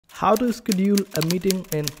How to schedule a meeting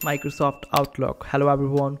in Microsoft Outlook. Hello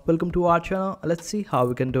everyone, welcome to our channel. Let's see how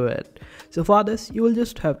we can do it. So for this, you will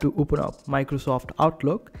just have to open up Microsoft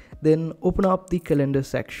Outlook, then open up the calendar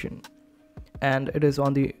section, and it is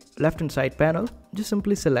on the left hand side panel. Just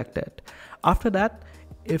simply select it. After that,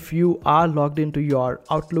 if you are logged into your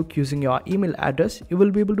Outlook using your email address, you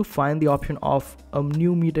will be able to find the option of a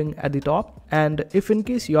new meeting at the top. And if in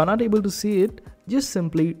case you are not able to see it, just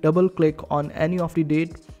simply double click on any of the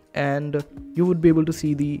date and you would be able to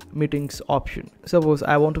see the meetings option. Suppose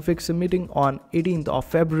I want to fix a meeting on 18th of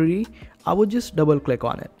February, I would just double click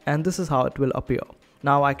on it and this is how it will appear.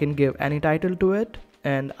 Now I can give any title to it,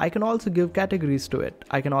 and I can also give categories to it.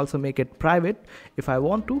 I can also make it private. If I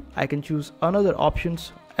want to, I can choose another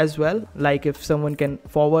options as well, like if someone can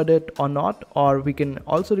forward it or not, or we can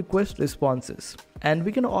also request responses, and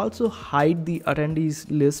we can also hide the attendees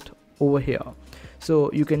list over here.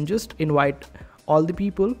 So you can just invite all the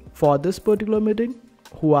people for this particular meeting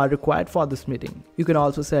who are required for this meeting. You can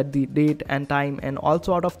also set the date and time and all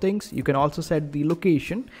sort of things. You can also set the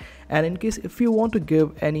location, and in case if you want to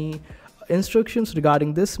give any instructions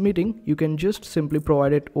regarding this meeting, you can just simply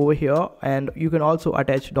provide it over here, and you can also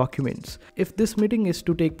attach documents. If this meeting is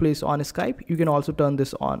to take place on Skype, you can also turn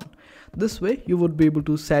this on. This way you would be able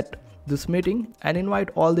to set this meeting and invite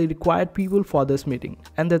all the required people for this meeting,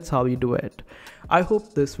 and that's how you do it. I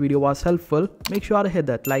hope this video was helpful. Make sure to hit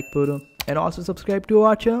that like button and also subscribe to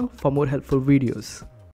our channel for more helpful videos.